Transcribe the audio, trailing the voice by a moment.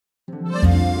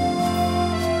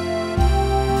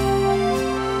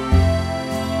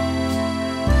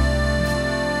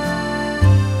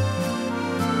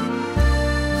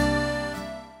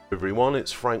everyone,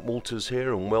 it's Frank Walters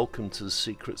here and welcome to the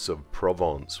Secrets of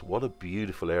Provence. What a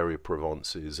beautiful area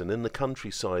Provence is, and in the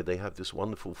countryside they have this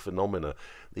wonderful phenomena,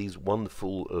 these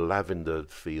wonderful lavender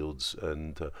fields,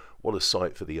 and what a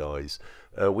sight for the eyes.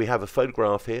 We have a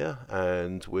photograph here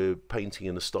and we're painting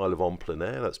in a style of en plein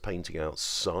air, that's painting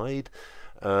outside,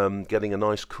 getting a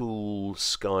nice cool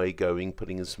sky going,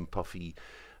 putting in some puffy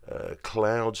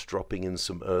clouds, dropping in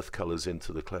some earth colours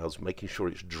into the clouds, making sure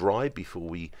it's dry before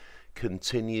we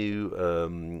continue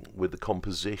with the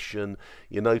composition.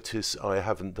 You notice I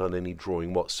haven't done any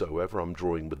drawing whatsoever. I'm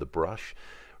drawing with a brush.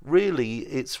 Really,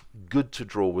 it's good to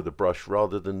draw with a brush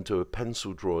rather than do a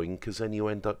pencil drawing, because then you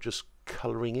end up just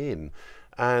colouring in,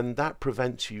 and that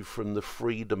prevents you from the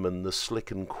freedom and the slick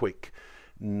and quick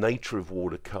nature of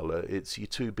watercolour. You're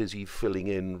too busy filling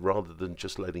in rather than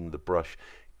just letting the brush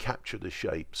capture the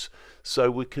shapes. So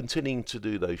we're continuing to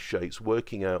do those shapes,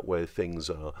 working out where things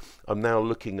are. I'm now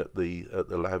looking at the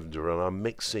lavender, and I'm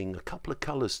mixing a couple of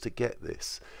colours to get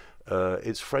this.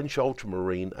 It's French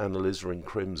ultramarine and alizarin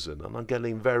crimson, and I'm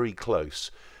getting very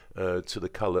close to the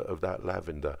colour of that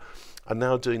lavender. I'm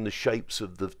now doing the shapes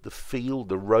of the field,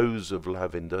 the rows of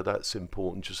lavender. That's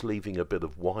important, just leaving a bit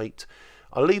of white.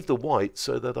 I leave the white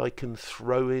so that I can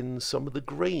throw in some of the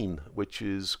green, which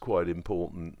is quite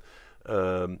important.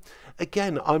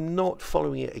 Again, I'm not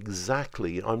following it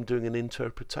exactly. I'm doing an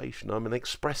interpretation. I'm an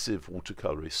expressive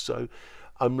watercolorist, so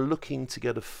I'm looking to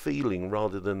get a feeling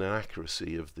rather than an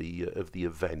accuracy of the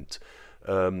event.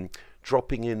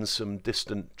 Dropping in some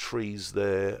distant trees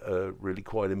there, really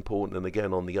quite important. And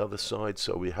again, on the other side,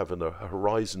 so we have a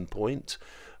horizon point.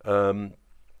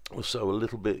 Also, a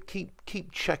little bit.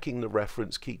 Keep checking the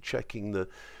reference. Keep checking the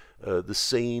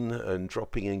scene and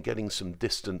dropping in, getting some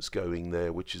distance going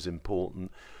there, which is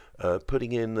important.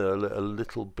 Putting in a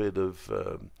little bit of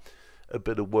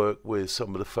work with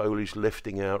some of the foliage,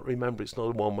 lifting out. Remember, it's not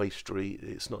a one-way street.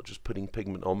 It's not just putting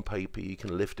pigment on paper. You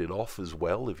can lift it off as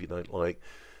well if you don't like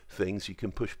things. You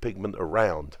can push pigment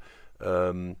around.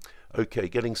 Okay,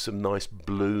 getting some nice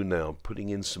blue now, putting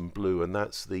in some blue, and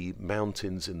that's the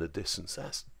mountains in the distance.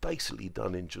 That's basically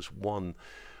done in just one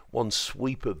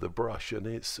sweep of the brush, and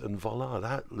voila,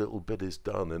 that little bit is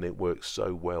done, and it works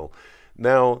so well.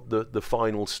 Now the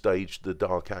final stage, the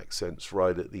dark accents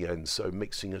right at the end, so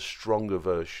mixing a stronger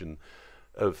version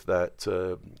of that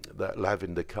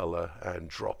lavender color and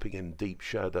dropping in deep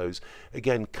shadows,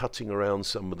 again cutting around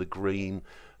some of the green,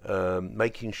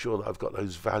 making sure that I've got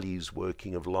those values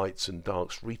working of lights and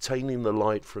darks, retaining the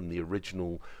light from the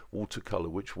original watercolor,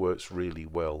 which works really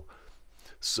well.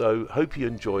 So hope you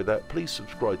enjoy that. Please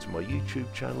subscribe to my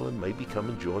YouTube channel and maybe come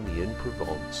and join me in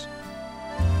Provence.